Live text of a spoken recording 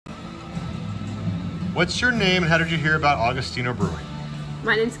What's your name and how did you hear about Augustino Brewing?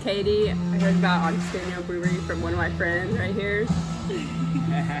 My name's Katie. I heard about Augustino Brewery from one of my friends right here.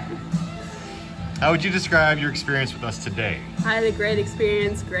 How would you describe your experience with us today? I had a great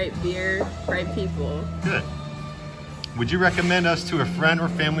experience, great beer, great people. Good. Would you recommend us to a friend or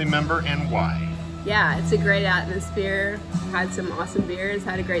family member and why? Yeah, it's a great atmosphere. Had some awesome beers,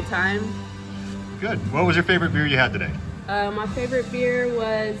 had a great time. Good. What was your favorite beer you had today? My favorite beer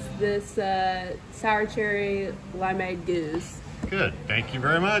was this sour cherry limeade goose. Good. Thank you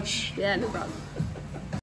very much. Yeah, no problem.